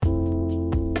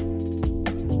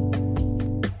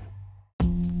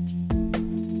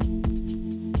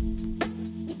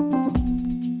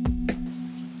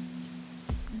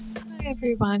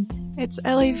everyone, it's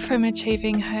Ellie from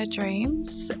Achieving Her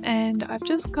Dreams, and I've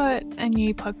just got a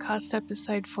new podcast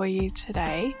episode for you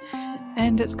today,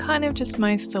 and it's kind of just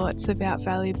my thoughts about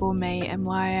valuable me and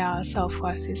why our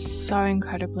self-worth is so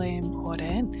incredibly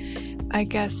important. I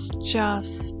guess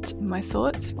just my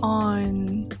thoughts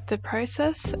on the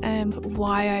process and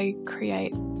why I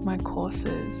create my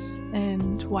courses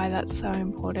and why that's so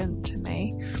important to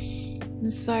me.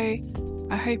 And so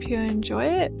I hope you enjoy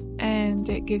it and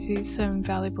it gives you some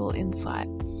valuable insight.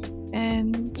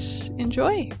 And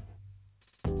enjoy!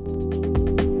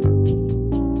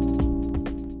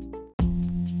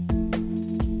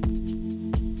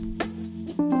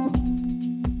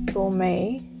 For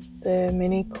me, the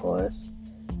mini course,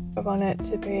 I want it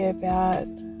to be about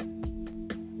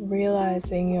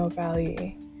realizing your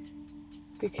value,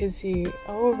 because you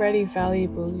are already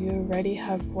valuable, you already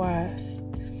have worth,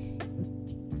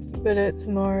 but it's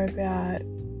more about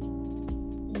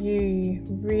you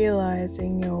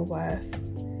realizing your worth,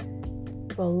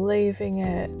 believing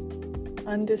it,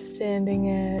 understanding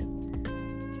it,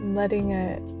 letting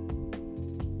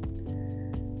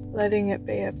it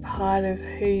be a part of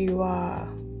who you are,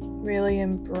 really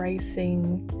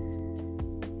embracing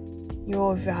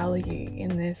your value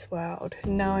in this world,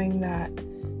 knowing that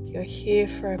you're here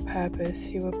for a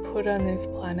purpose, you were put on this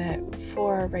planet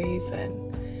for a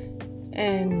reason,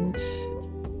 and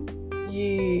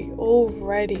you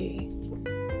already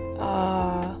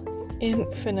are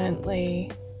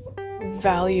infinitely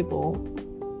valuable.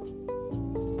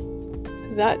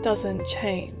 That doesn't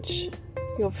change.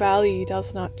 Your value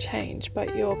does not change,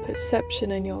 but your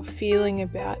perception and your feeling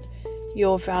about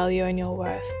your value and your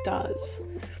worth does.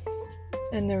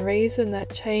 And the reason that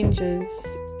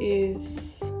changes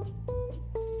is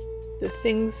the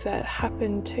things that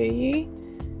happen to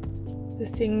you, the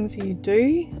things you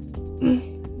do.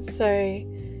 So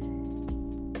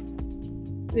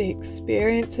the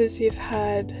experiences you've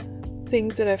had,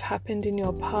 things that have happened in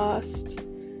your past,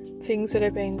 things that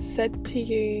have been said to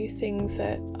you, things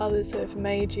that others have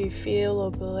made you feel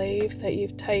or believe that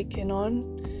you've taken on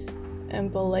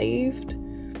and believed,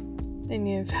 and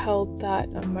you've held that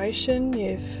emotion,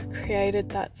 you've created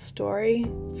that story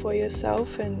for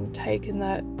yourself and taken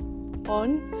that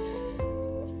on.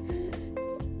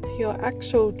 Your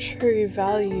actual true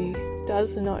value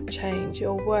does not change.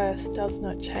 Your worth does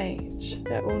not change.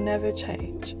 That will never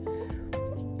change.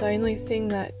 The only thing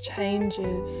that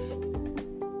changes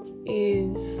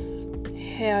is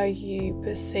how you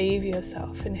perceive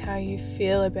yourself and how you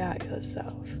feel about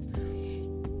yourself.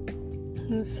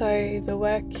 And so the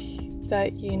work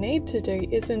that you need to do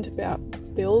isn't about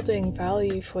building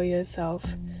value for yourself.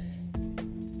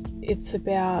 It's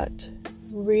about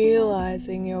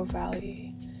realizing your value,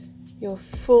 your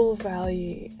full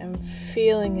value, and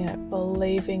feeling it,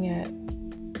 believing it,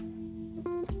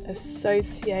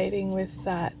 associating with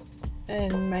that,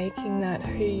 and making that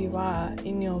who you are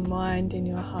in your mind, in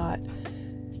your heart,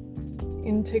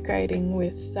 integrating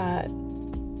with that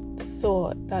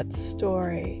thought, that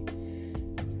story.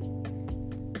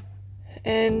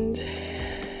 And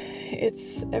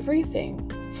it's everything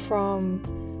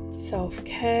from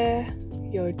self-care,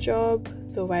 your job,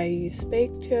 the way you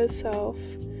speak to yourself,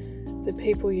 the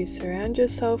people you surround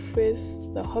yourself with,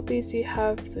 the hobbies you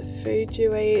have, the food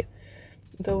you eat,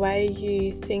 the way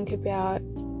you think about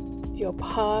your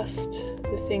past,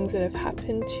 the things that have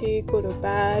happened to you, good or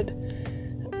bad.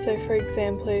 So for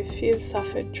example, if you've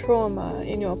suffered trauma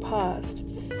in your past,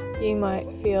 you might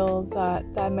feel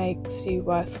that that makes you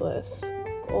worthless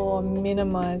or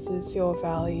minimizes your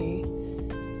value.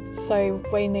 So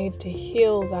we need to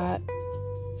heal that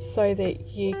so that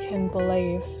you can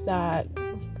believe that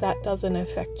that doesn't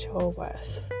affect your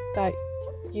worth, that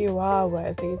you are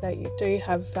worthy, that you do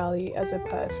have value as a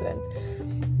person.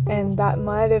 And that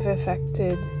might have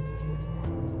affected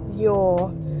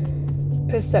your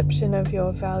perception of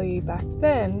your value back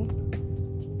then,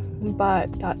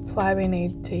 but that's why we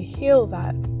need to heal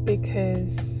that,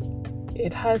 because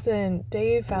it hasn't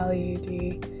devalued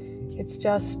you, it's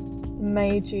just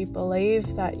made you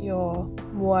believe that you're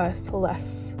worth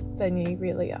less than you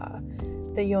really are,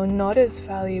 that you're not as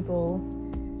valuable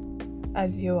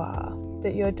as you are,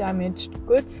 that your damaged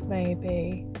goods may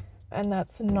be, and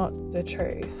that's not the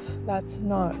truth. That's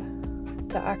not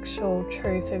the actual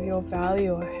truth of your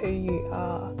value or who you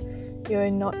are. You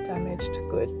are not damaged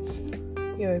goods.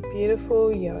 You are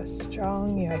beautiful, you are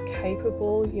strong, you are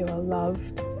capable, you are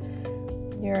loved.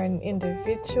 You're an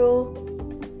individual,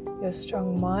 you're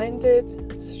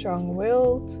strong-minded,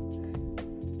 strong-willed,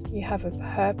 you have a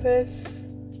purpose,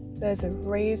 there's a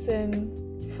reason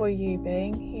for you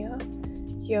being here.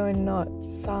 You're not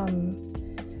some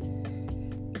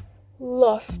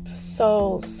lost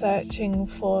soul searching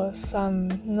for some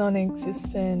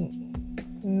non-existent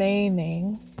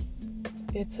meaning.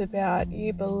 It's about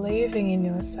you believing in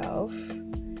yourself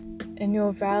and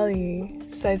your value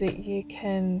so that you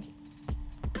can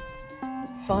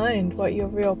find what your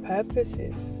real purpose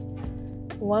is.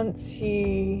 Once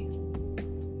you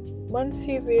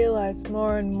realize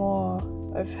more and more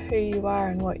of who you are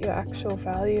and what your actual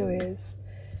value is,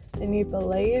 and you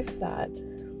believe that,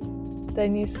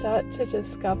 then you start to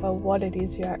discover what it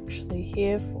is you're actually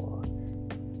here for.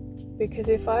 Because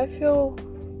if I feel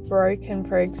broken,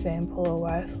 for example, or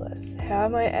worthless, how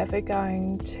am I ever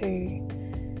going to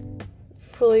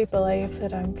fully believe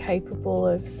that I'm capable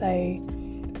of, say,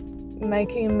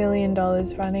 making $1 million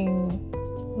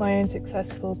running my own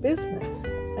successful business?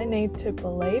 I need to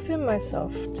believe in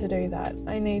myself to do that.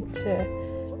 I need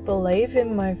to believe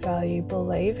in my value,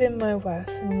 believe in my worth,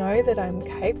 and know that I'm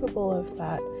capable of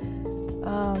that.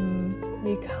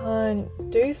 You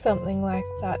can't do something like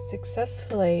that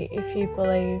successfully if you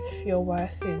believe your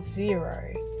worth is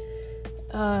 0.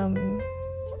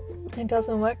 It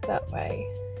doesn't work that way.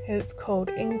 It's called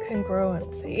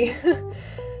incongruency.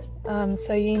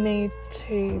 So you need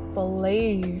to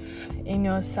believe in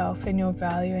yourself and your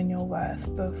value and your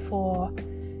worth before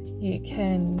you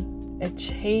can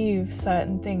achieve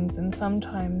certain things. And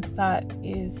sometimes that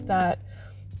is that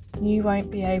you won't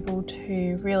be able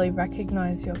to really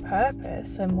recognize your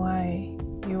purpose and why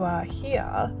you are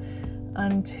here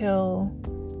until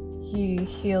you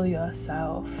heal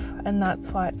yourself. And that's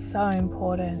why it's so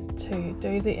important to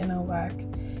do the inner work,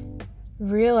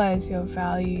 realize your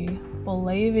value,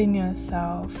 believe in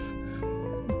yourself,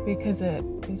 because it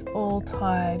is all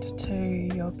tied to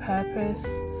your purpose,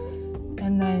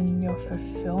 and then your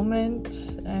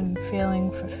fulfillment and feeling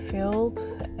fulfilled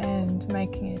and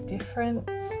making a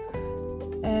difference,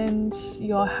 and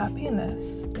your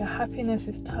happiness. Your happiness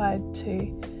is tied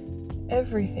to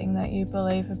everything that you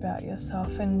believe about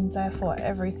yourself, and therefore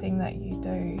everything that you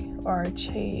do or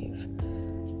achieve.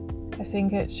 I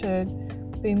think it should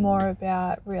be more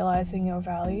about realizing your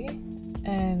value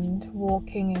and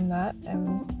walking in that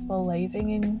and believing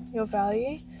in your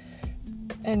value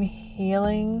and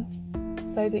healing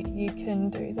so that you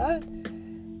can do that.